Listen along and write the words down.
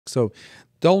So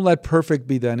don't let perfect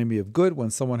be the enemy of good.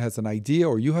 When someone has an idea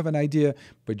or you have an idea,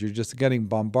 but you're just getting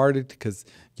bombarded because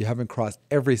you haven't crossed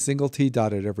every single T,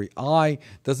 dotted every I,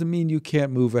 doesn't mean you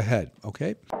can't move ahead,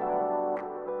 okay?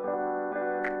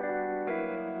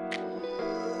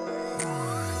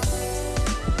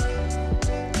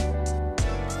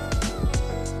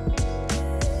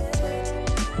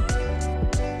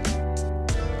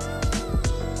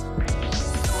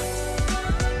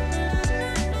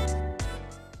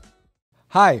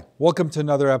 Hi, welcome to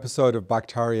another episode of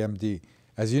Baktari MD.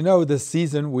 As you know, this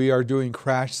season we are doing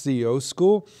Crash CEO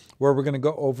School, where we're going to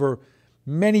go over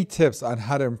many tips on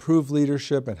how to improve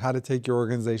leadership and how to take your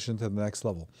organization to the next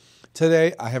level.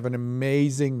 Today, I have an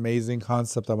amazing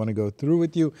concept I want to go through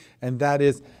with you, and that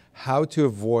is how to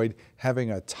avoid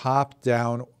having a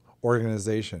top-down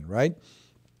organization, right?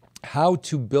 How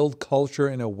to build culture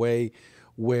in a way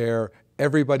where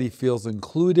everybody feels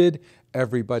included,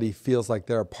 everybody feels like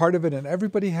they're a part of it, and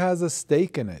everybody has a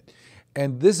stake in it.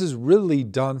 And this is really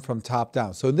done from top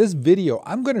down. So in this video,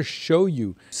 I'm going to show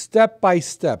you step by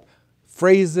step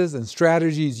phrases and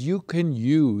strategies you can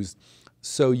use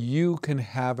so you can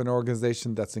have an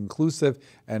organization that's inclusive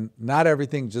and not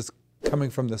everything just coming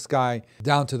from the sky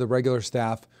down to the regular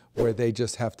staff where they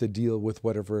just have to deal with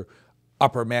whatever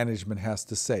upper management has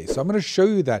to say. So I'm going to show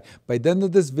you that. By the end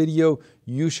of this video,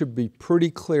 you should be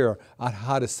pretty clear on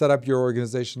how to set up your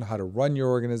organization, how to run your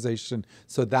organization,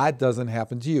 so that doesn't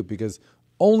happen to you, because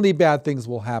only bad things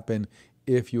will happen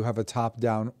if you have a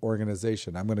top-down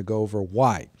organization. I'm going to go over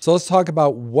why. So let's talk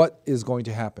about what is going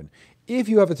to happen. If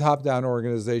you have a top-down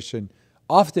organization,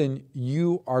 often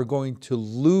you are going to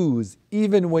lose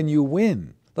even when you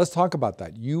win. Let's talk about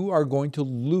that. You are going to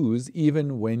lose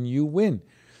even when you win.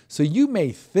 So you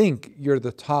may think you're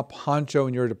the top honcho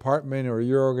in your department or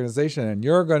your organization, and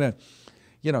you're going to,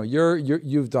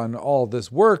 you've done all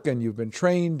this work and you've been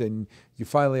trained and you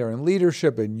finally are in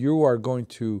leadership and you are going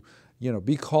to,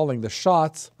 be calling the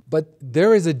shots. But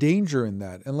there is a danger in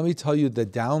that. And let me tell you the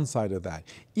downside of that.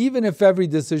 Even if every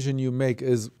decision you make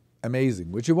is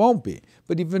amazing, which it won't be,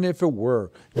 but even if it were,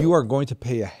 you are going to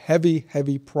pay a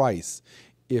heavy price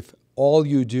if all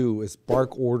you do is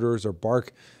bark orders or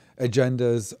bark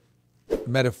agendas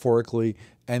metaphorically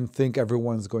and think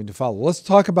everyone's going to follow. Let's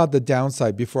talk about the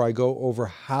downside before I go over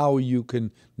how you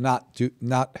can not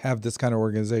have this kind of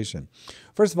organization.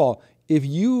 First of all, if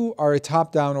you are a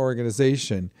top-down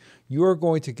organization, you are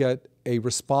going to get a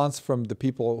response from the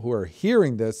people who are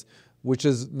hearing this, which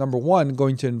is, number one,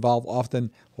 going to involve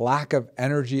often lack of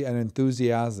energy and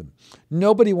enthusiasm.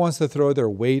 Nobody wants to throw their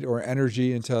weight or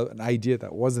energy into an idea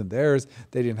that wasn't theirs.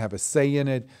 They didn't have a say in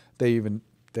it. They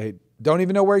don't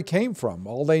even know where it came from.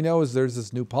 All they know is there's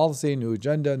this new policy, new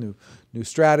agenda, new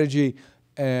strategy,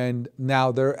 and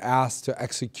now they're asked to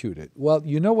execute it. Well,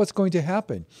 you know what's going to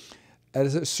happen. At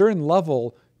a certain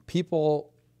level,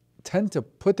 people tend to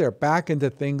put their back into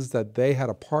things that they had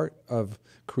a part of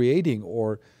creating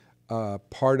or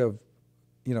part of,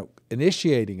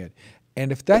 initiating it.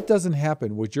 And if that doesn't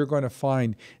happen, what you're going to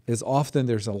find is often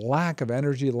there's a lack of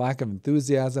energy, lack of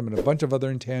enthusiasm, and a bunch of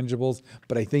other intangibles,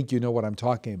 but I think you know what I'm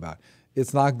talking about.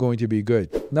 It's not going to be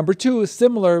good. Number two is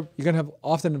similar. You're going to have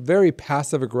often very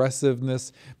passive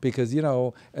aggressiveness because,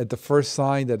 at the first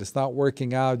sign that it's not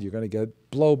working out, you're going to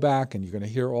get blowback and you're going to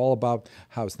hear all about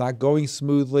how it's not going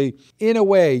smoothly. In a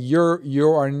way, you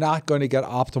are not going to get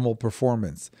optimal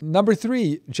performance. Number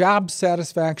three, job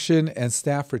satisfaction and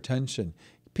staff retention.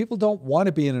 People don't want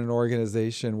to be in an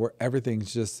organization where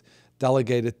everything's just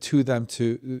delegated to them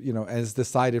as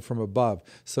decided from above.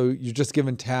 So you're just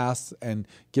given tasks and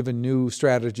given new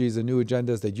strategies and new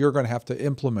agendas that you're going to have to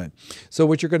implement. So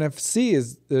what you're going to see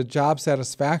is the job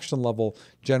satisfaction level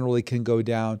generally can go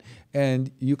down and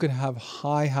you can have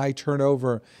high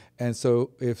turnover. And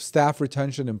so if staff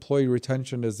retention, employee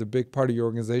retention is a big part of your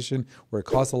organization where it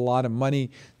costs a lot of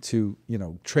money to,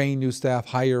 train new staff,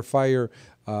 hire, fire,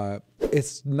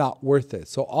 it's not worth it.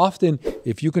 So often,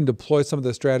 if you can deploy some of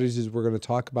the strategies we're going to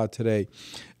talk about today,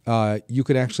 you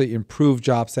can actually improve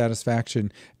job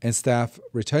satisfaction and staff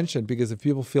retention, because if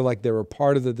people feel like they're a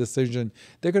part of the decision,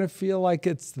 they're going to feel like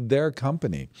it's their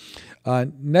company.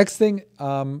 Next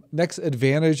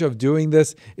advantage of doing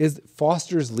this is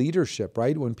fosters leadership,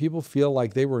 right? When people feel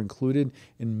like they were included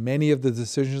in many of the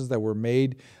decisions that were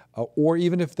made, or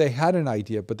even if they had an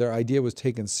idea, but their idea was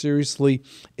taken seriously,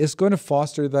 it's going to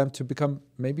foster them to become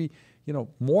maybe,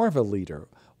 more of a leader.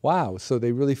 Wow, so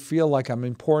they really feel like I'm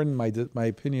important, my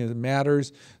opinion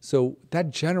matters. So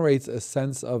that generates a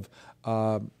sense of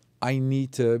I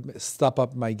need to step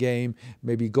up my game,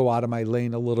 maybe go out of my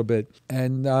lane a little bit.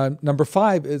 And number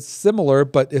 5 is similar,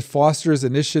 but it fosters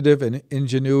initiative and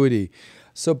ingenuity.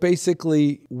 So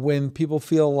basically, when people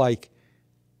feel like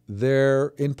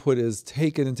their input is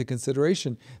taken into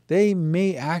consideration, they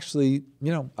may actually,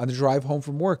 on the drive home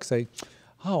from work say,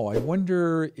 oh, I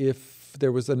wonder if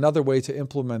there was another way to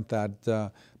implement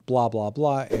that blah, blah,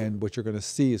 blah. And what you're going to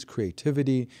see is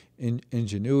creativity,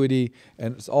 ingenuity,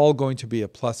 and it's all going to be a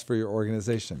plus for your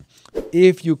organization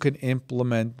if you can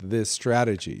implement this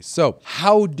strategy. So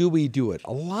how do we do it?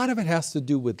 A lot of it has to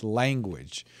do with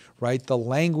language, right? The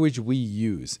language we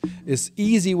use. It's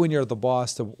easy when you're the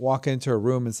boss to walk into a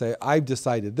room and say, I've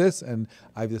decided this and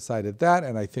I've decided that,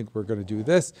 and I think we're going to do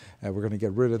this, and we're going to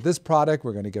get rid of this product,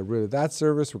 we're going to get rid of that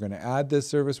service, we're going to add this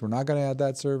service, we're not going to add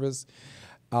that service.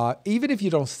 Even if you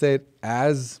don't say it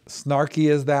as snarky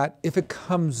as that, if it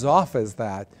comes off as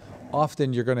that,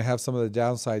 often you're going to have some of the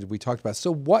downsides we talked about.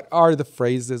 So what are the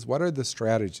phrases? What are the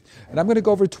strategies? And I'm going to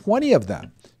go over 20 of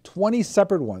them, 20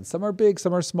 separate ones. Some are big,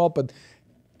 some are small, but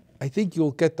I think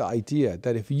you'll get the idea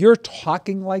that if you're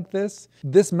talking like this,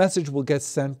 this message will get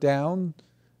sent down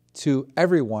to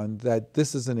everyone that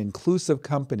this is an inclusive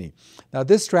company. Now,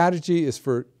 this strategy is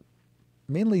for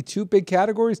mainly two big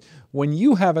categories. When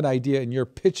you have an idea and you're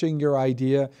pitching your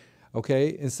idea,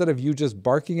 okay, instead of you just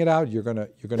barking it out, you're gonna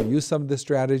use some of this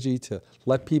strategy to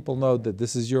let people know that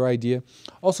this is your idea.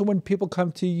 Also, when people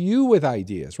come to you with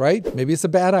ideas, right? Maybe it's a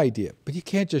bad idea, but you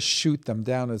can't just shoot them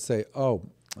down and say, oh,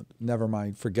 never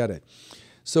mind, forget it.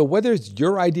 So whether it's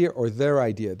your idea or their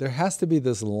idea, there has to be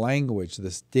this language,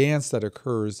 this dance that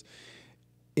occurs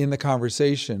in the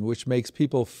conversation, which makes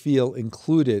people feel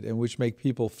included and which make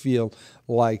people feel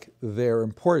like they're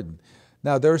important.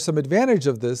 Now, there are some advantages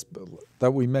of this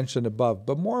that we mentioned above,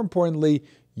 but more importantly,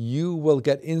 you will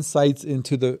get insights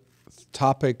into the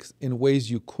topics in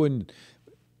ways you couldn't.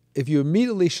 If you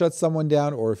immediately shut someone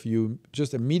down, or if you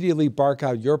just immediately bark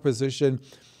out your position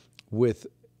with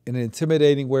an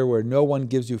intimidating way where no one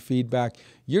gives you feedback,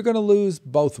 you're going to lose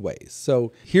both ways.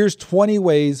 So here's 20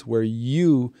 ways where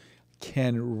you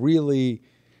can really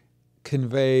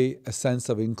convey a sense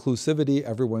of inclusivity.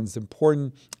 Everyone's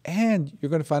important, and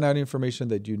you're going to find out information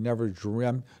that you never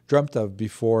dreamt of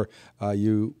before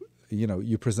you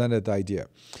presented the idea.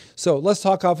 So let's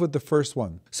talk off with the first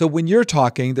one. So when you're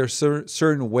talking, there's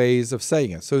certain ways of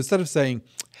saying it. So instead of saying,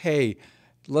 hey,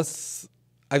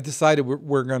 I've decided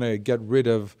we're going to get rid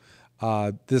of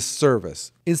this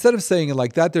service. Instead of saying it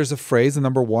like that, there's a phrase, and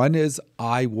number one is,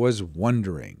 I was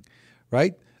wondering,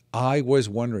 right? I was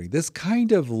wondering. This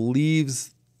kind of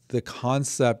leaves the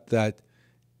concept that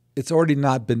it's already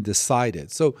not been decided.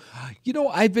 So,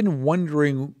 I've been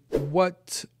wondering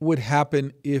what would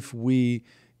happen if we,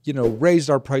 raised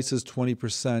our prices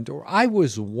 20%, or I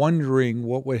was wondering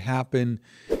what would happen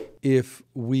if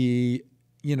we,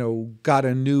 got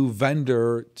a new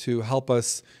vendor to help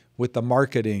us with the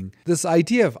marketing. This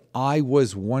idea of I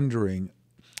was wondering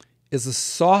is a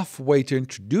soft way to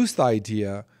introduce the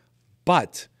idea,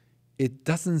 but it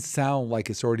doesn't sound like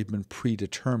it's already been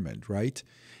predetermined, right?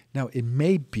 Now, it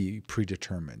may be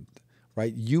predetermined,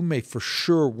 right? You may for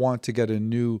sure want to get a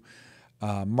new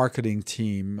marketing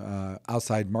team,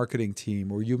 outside marketing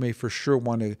team, or you may for sure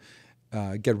want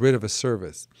to get rid of a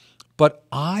service. But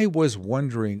I was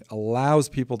wondering allows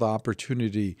people the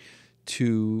opportunity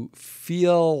to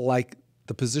feel like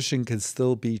the position can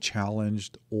still be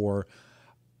challenged or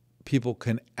people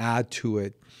can add to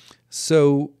it.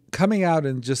 So coming out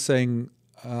and just saying,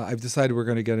 I've decided we're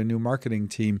going to get a new marketing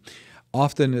team,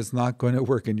 often is not going to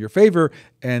work in your favor.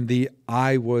 And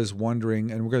I was wondering,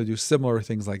 and we're going to do similar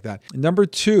things like that. Number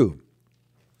two,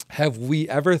 have we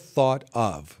ever thought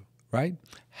of, right?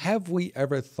 Have we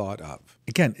ever thought of?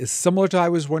 Again, it's similar to I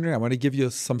was wondering. I want to give you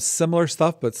some similar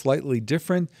stuff, but slightly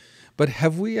different. But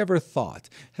have we ever thought?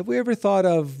 Have we ever thought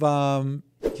of,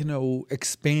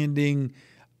 expanding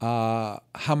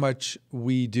how much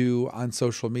we do on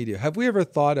social media? Have we ever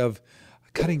thought of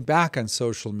cutting back on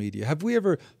social media? Have we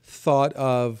ever thought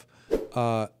of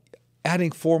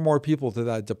adding 4 more people to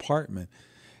that department?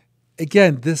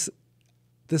 Again, this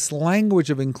language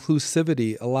of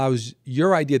inclusivity allows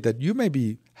your idea that you may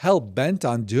be hell-bent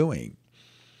on doing,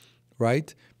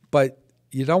 right? But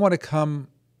you don't want to come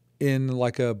in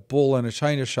like a bull in a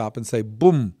china shop and say,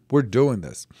 boom, we're doing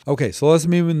this. Okay, so let's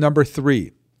move to number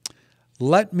 3.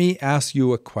 Let me ask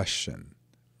you a question,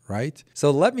 right?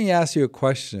 So let me ask you a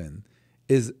question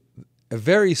is a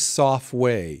very soft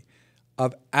way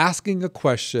of asking a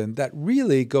question that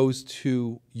really goes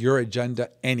to your agenda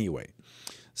anyway.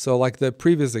 So like the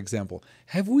previous example,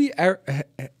 let me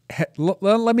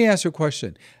ask you a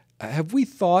question. Have we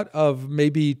thought of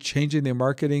maybe changing the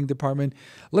marketing department?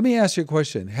 Let me ask you a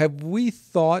question. Have we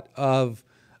thought of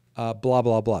blah,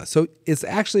 blah, blah? So it's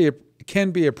actually It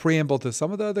can be a preamble to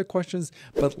some of the other questions,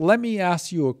 but let me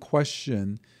ask you a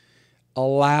question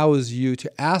allows you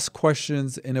to ask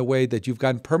questions in a way that you've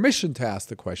gotten permission to ask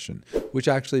the question, which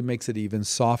actually makes it even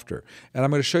softer. And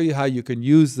I'm going to show you how you can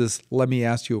use this let me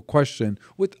ask you a question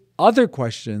with other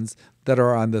questions that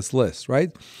are on this list,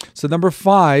 right? So number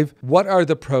 5, what are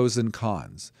the pros and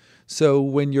cons? So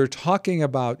when you're talking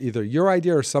about either your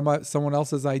idea or someone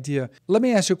else's idea, let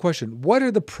me ask you a question. What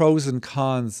are the pros and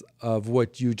cons of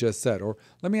what you just said? Or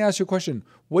let me ask you a question.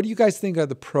 What do you guys think are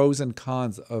the pros and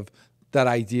cons of that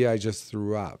idea I just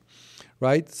threw out,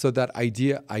 right? So that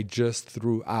idea I just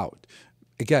threw out.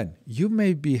 Again, you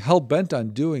may be hell-bent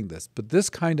on doing this, but this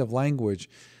kind of language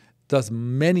does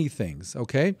many things,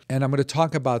 okay? And I'm going to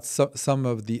talk about some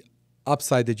of the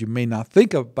upside that you may not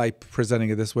think of by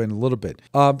presenting it this way in a little bit.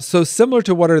 So similar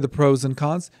to what are the pros and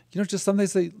cons, just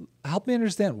sometimes say, help me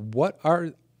understand what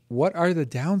are the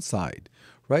downside,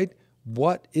 right?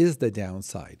 What is the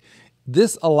downside?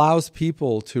 This allows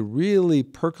people to really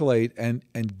percolate and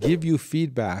give you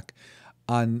feedback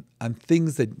on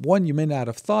things that, one, you may not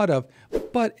have thought of,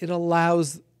 but it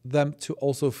allows them to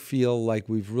also feel like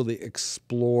we've really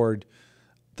explored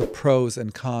the pros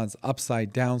and cons,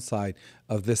 upside, downside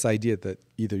of this idea that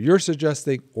either you're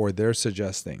suggesting or they're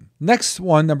suggesting. Next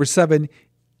one, number 7,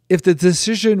 if the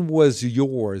decision was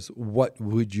yours, what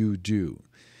would you do?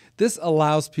 This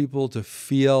allows people to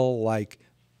feel like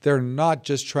they're not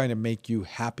just trying to make you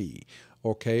happy,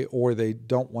 okay? Or they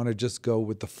don't want to just go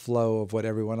with the flow of what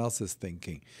everyone else is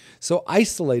thinking. So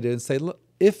isolate it and say, look,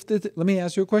 let me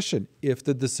ask you a question. If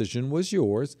the decision was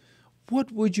yours,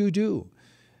 what would you do,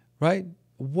 right?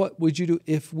 What would you do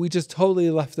if we just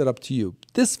totally left it up to you?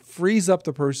 This frees up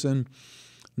the person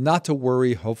not to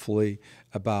worry, hopefully,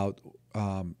 about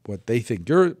what they think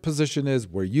your position is,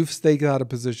 where you've staked out a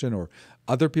position or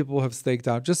other people have staked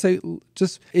out. Just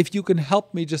if you can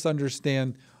help me just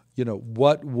understand,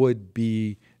 what would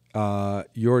be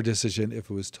your decision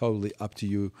if it was totally up to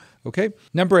you, okay?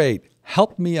 Number 8,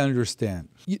 help me understand.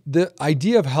 The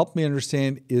idea of help me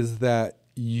understand is that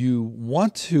you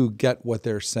want to get what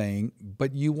they're saying,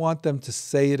 but you want them to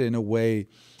say it in a way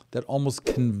that almost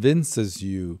convinces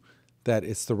you that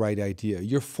it's the right idea.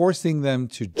 You're forcing them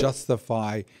to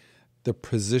justify the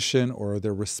position or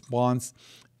their response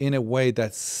in a way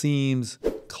that seems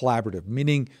collaborative,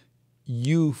 meaning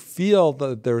you feel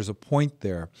that there's a point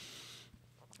there,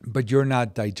 but you're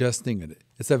not digesting it.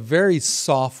 It's a very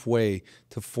soft way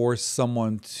to force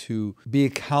someone to be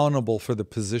accountable for the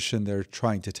position they're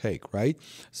trying to take, right?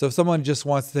 So if someone just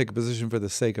wants to take a position for the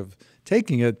sake of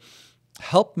taking it,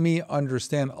 help me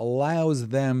understand allows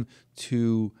them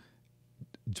to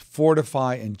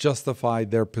fortify and justify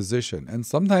their position. And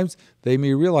sometimes they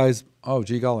may realize, oh,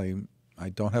 gee golly, I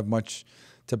don't have much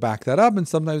to back that up. And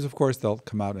sometimes, of course, they'll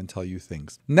come out and tell you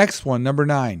things. Next one, number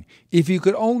 9, if you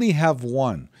could only have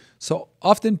one. So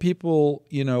often people,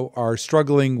 are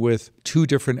struggling with 2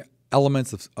 different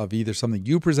elements of either something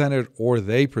you presented or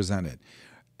they presented.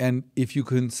 And if you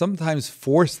can sometimes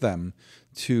force them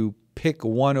to pick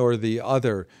one or the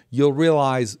other, you'll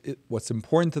realize what's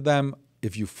important to them.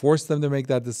 If you force them to make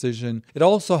that decision, it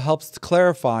also helps to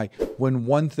clarify when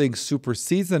one thing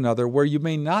supersedes another where you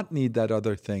may not need that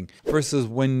other thing versus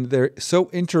when they're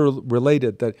so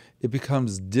interrelated that it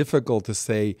becomes difficult to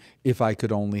say, if I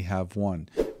could only have one.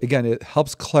 Again, it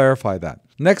helps clarify that.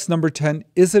 Next, number 10,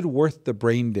 is it worth the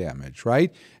brain damage,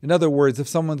 right? In other words, if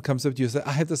someone comes up to you and says,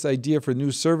 I have this idea for a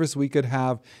new service we could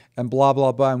have and blah,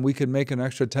 blah, blah, and we could make an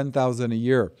extra $10,000 a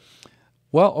year.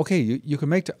 Well, okay, you can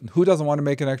make, who doesn't want to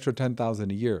make an extra $10,000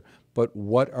 a year? But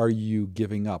what are you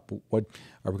giving up? What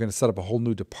are we going to set up a whole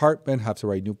new department, have to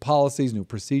write new policies, new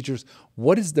procedures?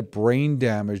 What is the brain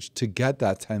damage to get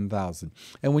that $10,000?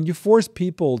 And when you force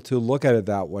people to look at it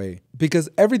that way, because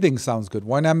everything sounds good,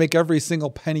 why not make every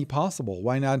single penny possible?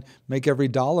 Why not make every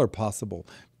dollar possible?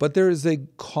 But there is a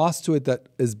cost to it that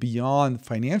is beyond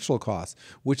financial costs,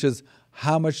 which is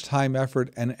how much time,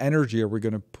 effort, and energy are we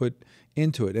going to put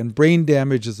into it? And brain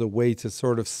damage is a way to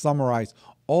sort of summarize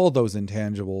all those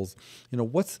intangibles.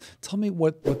 Tell me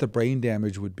what the brain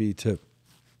damage would be to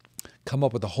come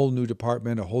up with a whole new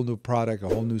department, a whole new product, a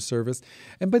whole new service.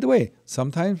 And by the way,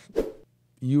 sometimes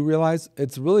you realize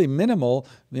it's really minimal.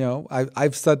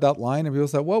 I've said that line and people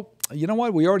say, well, you know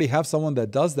what? We already have someone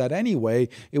that does that anyway.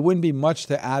 It wouldn't be much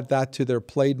to add that to their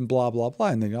plate and blah, blah, blah.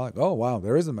 And then you're like, oh, wow,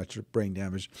 there isn't much brain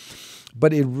damage.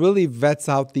 But it really vets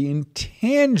out the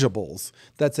intangibles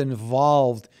that's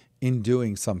involved in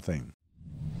doing something.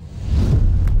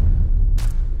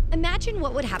 Imagine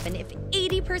what would happen if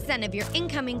 80% of your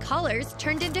incoming callers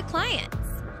turned into clients.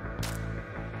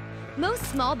 Most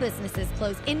small businesses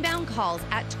close inbound calls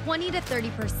at 20 to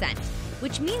 30%,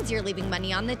 which means you're leaving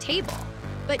money on the table.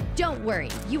 But don't worry,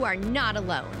 you are not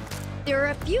alone. There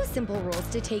are a few simple rules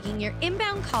to taking your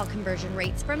inbound call conversion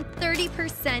rates from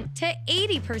 30% to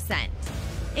 80%.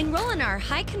 Enroll in our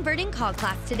high converting call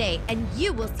class today, and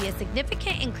you will see a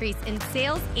significant increase in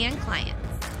sales and clients.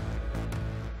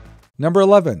 Number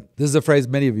 11, this is a phrase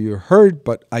many of you have heard,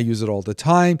 but I use it all the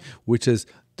time, which is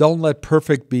don't let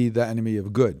perfect be the enemy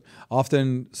of good.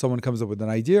 Often someone comes up with an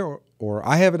idea or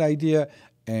I have an idea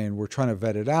and we're trying to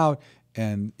vet it out,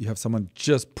 and you have someone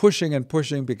just pushing and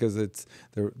pushing because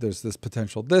there's this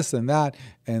potential this and that.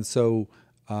 And so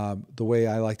the way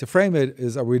I like to frame it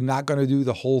is, are we not going to do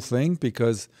the whole thing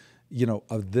because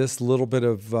of this little bit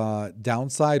of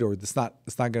downside, or it's not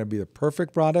going to be the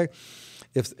perfect product?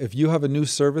 If you have a new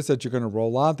service that you're going to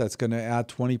roll out that's going to add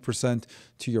 20%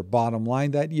 to your bottom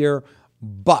line that year,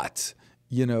 but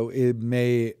it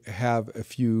may have a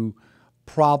few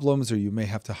problems, or you may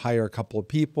have to hire a couple of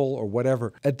people or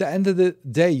whatever. At the end of the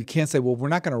day, you can't say, well, we're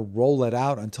not going to roll it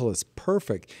out until it's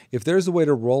perfect. If there's a way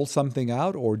to roll something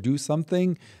out or do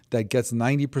something that gets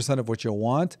 90% of what you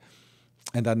want,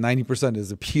 and that 90%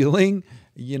 is appealing,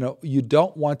 you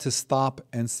don't want to stop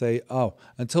and say, oh,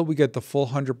 until we get the full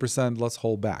 100%, let's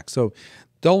hold back. So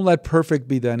don't let perfect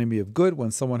be the enemy of good.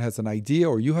 When someone has an idea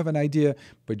or you have an idea,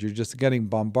 but you're just getting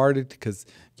bombarded because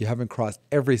you haven't crossed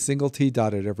every single T,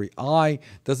 dotted every I,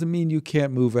 doesn't mean you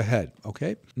can't move ahead,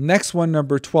 okay? Next one,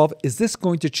 number 12, is this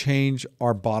going to change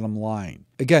our bottom line?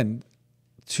 Again,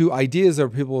 to ideas that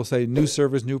people will say, new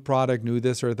service, new product, new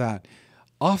this or that.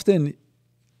 Often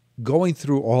going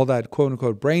through all that quote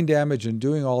unquote brain damage and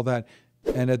doing all that,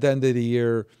 and at the end of the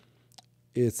year,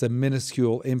 it's a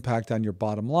minuscule impact on your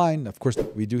bottom line. Of course,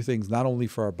 we do things not only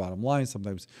for our bottom line.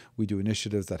 Sometimes we do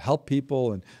initiatives that help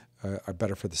people and are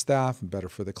better for the staff and better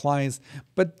for the clients.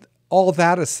 But all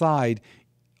that aside,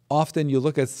 often you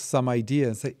look at some idea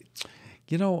and say,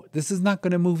 this is not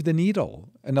going to move the needle.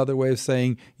 Another way of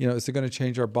saying, is it going to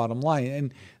change our bottom line?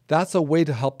 And that's a way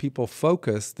to help people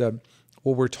focus that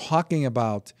what we're talking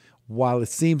about, while it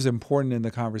seems important in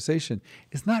the conversation,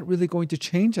 is not really going to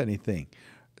change anything.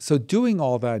 So doing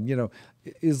all that,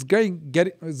 is getting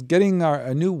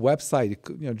a new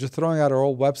website, just throwing out our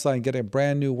old website and getting a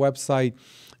brand new website.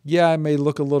 Yeah, it may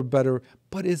look a little better,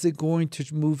 but is it going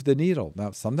to move the needle? Now,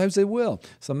 sometimes it will.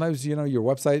 Sometimes, your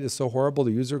website is so horrible,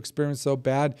 the user experience so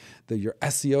bad, that your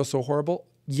SEO so horrible.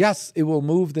 Yes, it will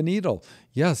move the needle.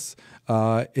 Yes,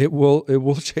 it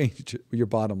will change your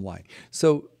bottom line.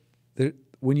 So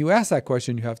when you ask that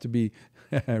question, you have to be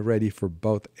ready for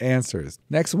both answers.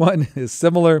 Next one is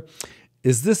similar.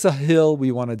 Is this a hill we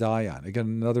want to die on? Again,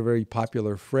 another very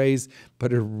popular phrase,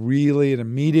 but really in a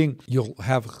meeting, you'll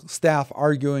have staff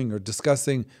arguing or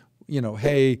discussing,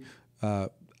 hey, I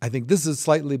think this is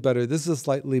slightly better. This is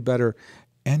slightly better.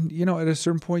 And, at a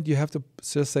certain point, you have to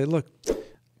just say, look,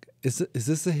 is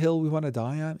this a hill we want to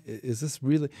die on? Is this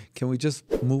really, can we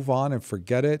just move on and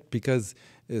forget it? Because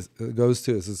it goes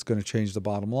to, is this going to change the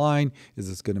bottom line? Is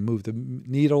this going to move the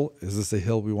needle? Is this a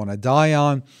hill we want to die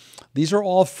on? These are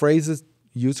all phrases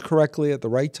used correctly at the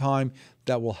right time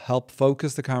that will help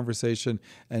focus the conversation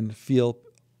and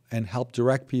help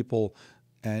direct people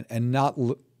and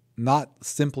not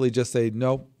simply just say,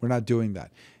 no, we're not doing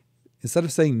that. Instead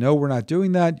of saying, no, we're not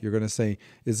doing that, you're going to say,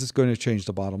 is this going to change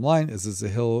the bottom line? Is this a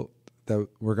hill that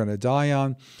we're going to die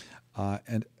on?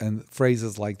 And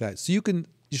phrases like that. So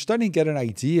you're starting to get an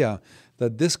idea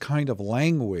that this kind of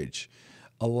language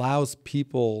allows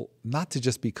people not to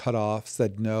just be cut off,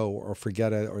 said no, or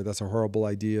forget it, or that's a horrible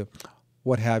idea,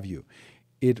 what have you.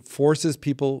 It forces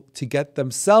people to get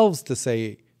themselves to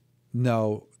say,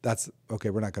 no, that's okay,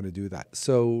 we're not going to do that.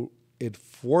 So it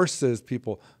forces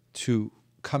people to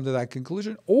come to that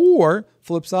conclusion. Or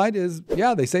flip side is,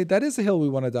 yeah, they say that is a hill we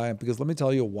want to die on, because let me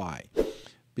tell you why.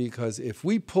 Because if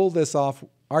we pull this off,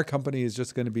 our company is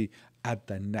just going to be at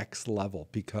the next level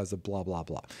because of blah, blah,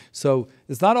 blah. So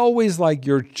it's not always like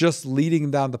you're just leading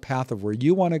down the path of where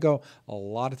you want to go. A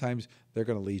lot of times they're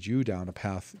going to lead you down a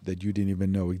path that you didn't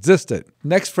even know existed.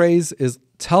 Next phrase is,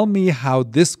 tell me how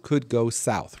this could go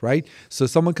south, right? So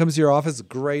someone comes to your office,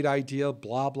 great idea,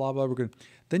 blah, blah, blah.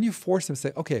 Then you force them to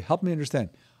say, okay, help me understand.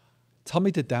 Tell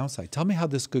me the downside. Tell me how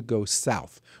this could go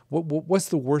south. What's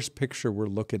the worst picture we're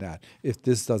looking at if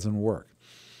this doesn't work?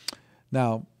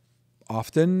 Now,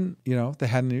 often, they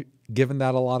hadn't given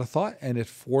that a lot of thought, and it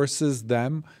forces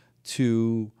them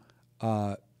to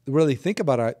really think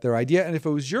about their idea. And if it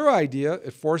was your idea,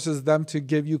 it forces them to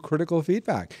give you critical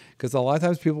feedback, because a lot of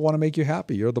times people want to make you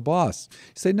happy. You're the boss.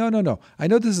 You say, no. I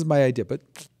know this is my idea, but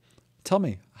tell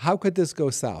me, how could this go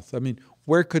south? I mean,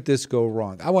 where could this go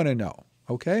wrong? I want to know,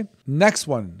 okay? Next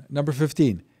one, number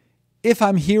 15. If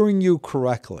I'm hearing you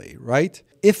correctly, right?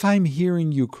 If I'm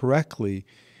hearing you correctly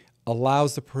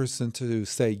allows the person to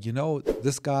say,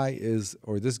 this guy is,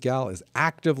 or this gal is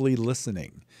actively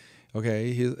listening, okay?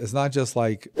 It's not just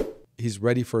like he's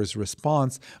ready for his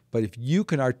response, but if you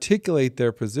can articulate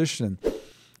their position,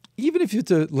 even if you have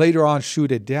to later on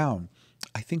shoot it down,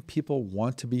 I think people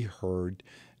want to be heard,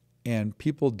 and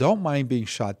people don't mind being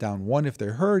shot down. One, if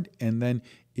they're heard, and then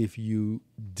if you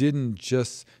didn't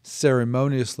just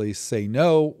ceremoniously say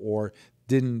no or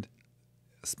didn't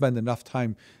spend enough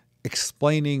time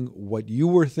explaining what you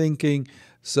were thinking.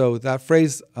 So that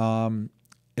phrase,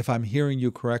 if I'm hearing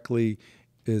you correctly,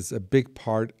 is a big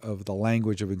part of the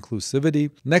language of inclusivity.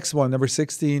 Next one, number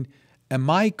 16, am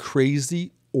I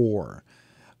crazy or?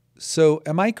 So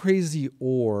am I crazy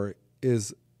or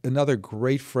is another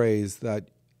great phrase that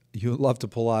you love to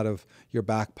pull out of your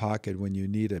back pocket when you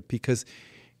need it, because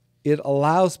it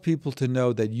allows people to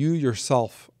know that you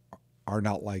yourself are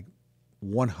not like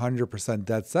 100%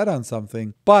 dead set on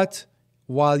something, but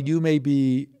while you may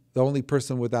be the only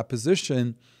person with that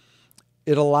position,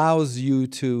 it allows you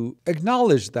to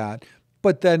acknowledge that,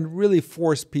 but then really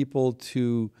force people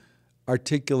to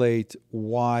articulate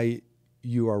why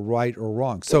you are right or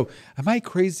wrong. So am I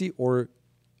crazy or,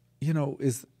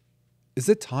 is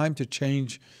it time to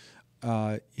change,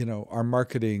 our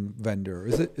marketing vendor?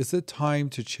 Is it time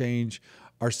to change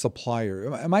our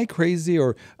supplier? Am I crazy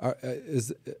or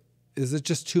is it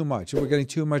just too much? We're getting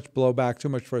too much blowback, too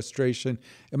much frustration.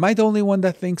 Am I the only one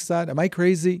that thinks that? Am I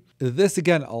crazy? This,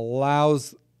 again,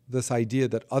 allows this idea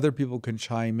that other people can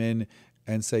chime in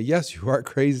and say, yes, you are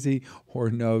crazy, or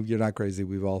no, you're not crazy.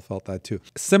 We've all felt that too.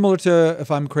 Similar to if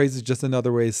I'm crazy, just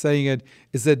another way of saying it.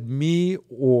 Is it me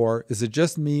or is it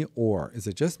just me or? Is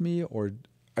it just me or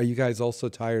are you guys also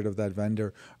tired of that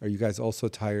vendor? Are you guys also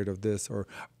tired of this? Or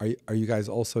are you guys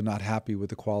also not happy with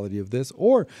the quality of this?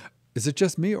 Or is it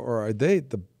just me, or are they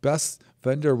the best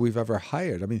vendor we've ever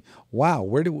hired? I mean, wow,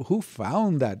 who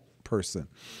found that person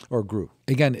or group?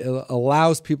 Again, it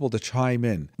allows people to chime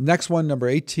in. Next one, number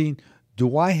 18,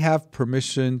 do I have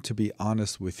permission to be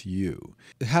honest with you?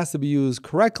 It has to be used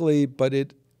correctly, but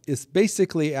it is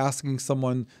basically asking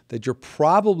someone that you're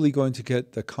probably going to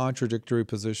get the contradictory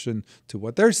position to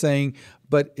what they're saying,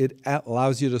 but it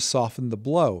allows you to soften the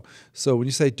blow. So when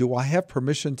you say, do I have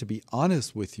permission to be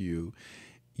honest with you?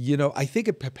 I think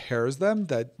it prepares them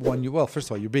that first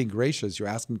of all, you're being gracious, you're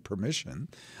asking permission.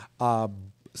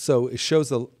 So it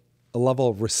shows a level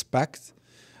of respect,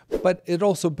 but it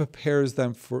also prepares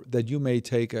them for that you may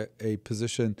take a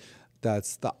position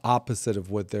that's the opposite of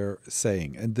what they're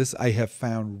saying. And this I have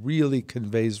found really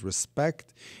conveys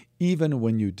respect, even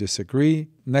when you disagree.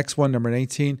 Next one, number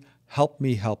 18, help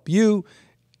me help you.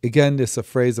 Again, it's a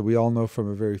phrase that we all know from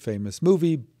a very famous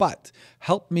movie, but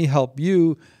help me help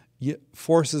you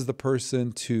forces the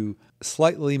person to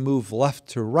slightly move left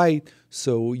to right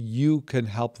so you can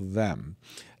help them.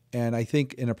 And I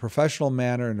think in a professional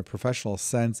manner, in a professional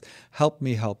sense, help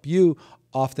me help you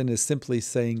often is simply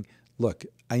saying, look,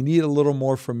 I need a little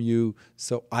more from you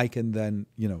so I can then,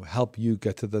 help you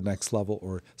get to the next level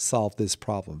or solve this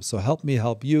problem. So help me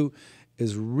help you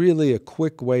is really a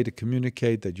quick way to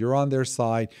communicate that you're on their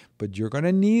side, but you're going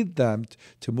to need them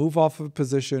to move off of a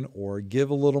position or give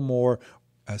a little more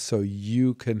so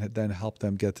you can then help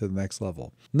them get to the next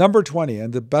level. Number 20,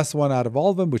 and the best one out of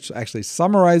all of them, which actually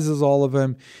summarizes all of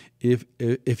them,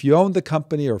 if you owned the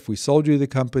company or if we sold you the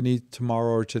company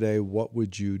tomorrow or today, what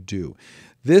would you do?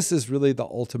 This is really the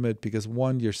ultimate because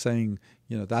one, you're saying,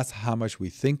 that's how much we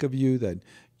think of you, that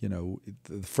the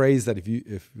phrase that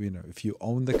if you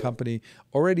own the company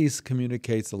already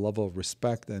communicates a level of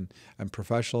respect and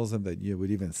professionalism that you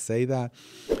would even say that.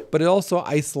 But it also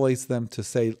isolates them to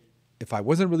say, if I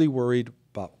wasn't really worried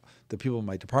about the people in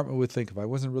my department would think, if I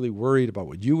wasn't really worried about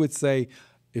what you would say,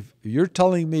 if you're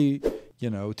telling me,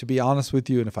 to be honest with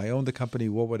you, and if I owned the company,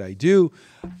 what would I do?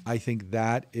 I think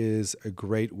that is a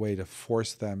great way to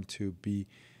force them to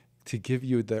give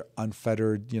you their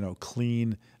unfettered,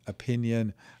 clean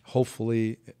opinion,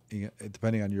 hopefully,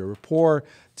 depending on your rapport,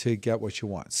 to get what you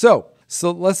want. So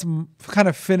let's kind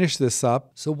of finish this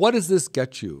up. So what does this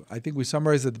get you? I think we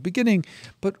summarized at the beginning,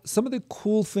 but some of the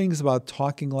cool things about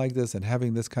talking like this and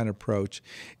having this kind of approach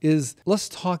is let's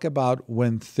talk about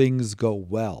when things go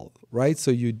well, right?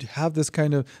 So you have this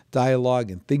kind of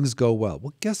dialogue and things go well.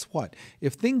 Well, guess what?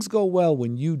 If things go well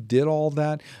when you did all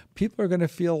that, people are going to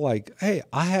feel like, hey,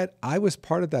 I was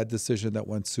part of that decision that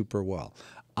went super well.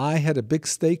 I had a big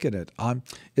stake in it.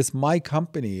 It's my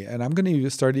company, and I'm going to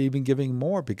start even giving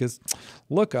more because,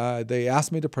 look, they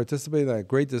asked me to participate in a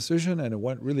great decision, and it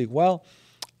went really well.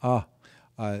 I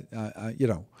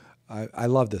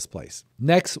love this place.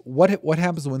 Next, what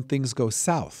happens when things go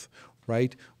south,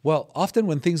 right? Well, often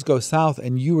when things go south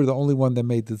and you were the only one that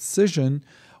made the decision,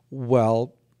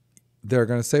 well, they're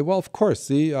going to say, well, of course,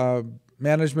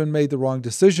 management made the wrong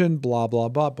decision, blah, blah,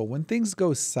 blah. But when things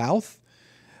go south,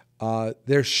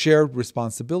 there's shared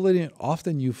responsibility. And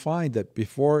often you find that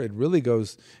before it really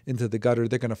goes into the gutter,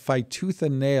 they're going to fight tooth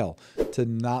and nail to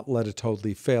not let it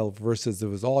totally fail versus it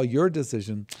was all your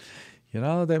decision.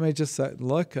 They may just say,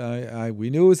 look, we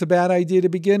knew it was a bad idea to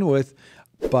begin with,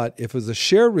 but if it was a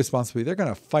shared responsibility, they're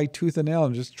going to fight tooth and nail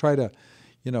and just try to,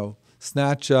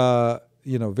 snatch,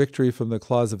 victory from the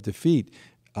claws of defeat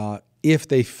if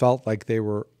they felt like they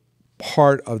were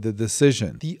part of the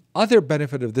decision. The other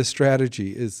benefit of this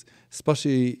strategy is,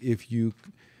 especially if you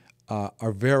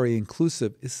are very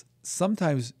inclusive, is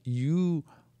sometimes you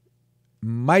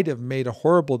might have made a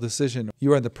horrible decision.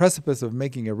 You are on the precipice of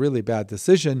making a really bad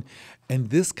decision, and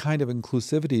this kind of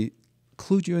inclusivity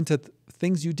clued you into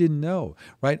things you didn't know,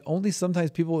 right? Only sometimes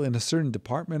people in a certain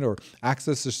department or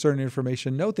access to certain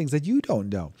information know things that you don't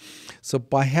know. So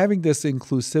by having this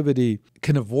inclusivity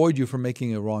can avoid you from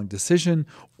making a wrong decision,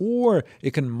 or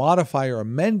it can modify or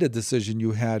amend a decision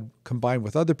you had combined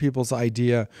with other people's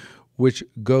idea, which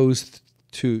goes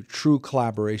to true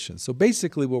collaboration. So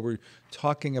basically what we're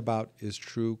talking about is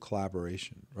true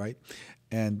collaboration, right?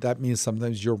 And that means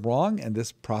sometimes you're wrong, and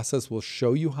this process will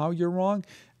show you how you're wrong.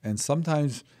 And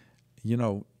sometimes,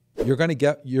 you're going to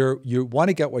get you want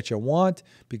to get what you want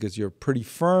because you're pretty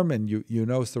firm and you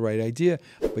know it's the right idea,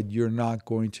 but you're not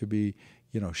going to be,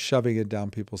 shoving it down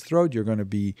people's throat. You're going to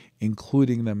be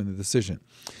including them in the decision.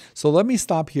 So let me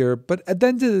stop here. But at the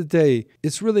end of the day,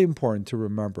 it's really important to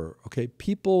remember, okay,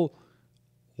 people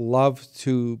love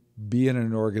to be in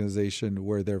an organization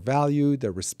where they're valued,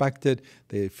 they're respected,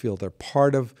 they feel they're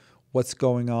part of what's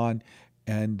going on.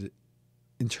 And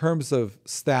in terms of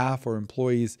staff or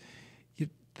employees,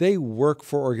 they work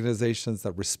for organizations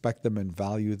that respect them and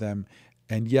value them.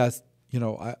 And yes,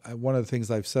 one of the things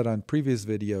I've said on previous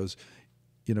videos,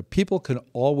 people can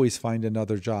always find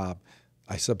another job,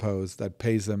 I suppose, that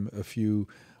pays them a few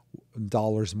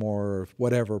dollars more or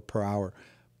whatever per hour.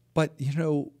 But,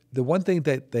 the one thing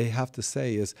that they have to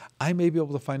say is, I may be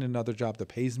able to find another job that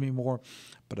pays me more,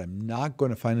 but I'm not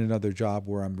going to find another job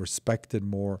where I'm respected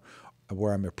more,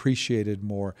 where I'm appreciated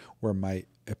more, where my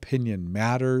opinion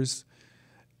matters.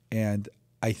 And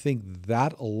I think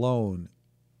that alone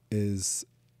is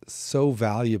so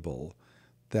valuable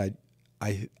that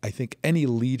I think any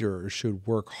leader should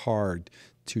work hard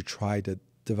to try to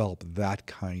develop that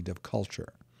kind of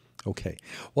culture. Okay.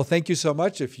 Well, thank you so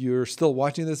much. If you're still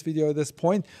watching this video at this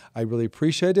point, I really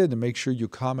appreciate it. And make sure you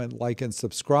comment, like, and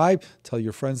subscribe. Tell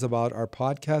your friends about our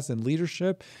podcast and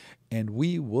leadership. And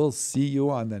we will see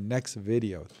you on the next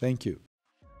video. Thank you.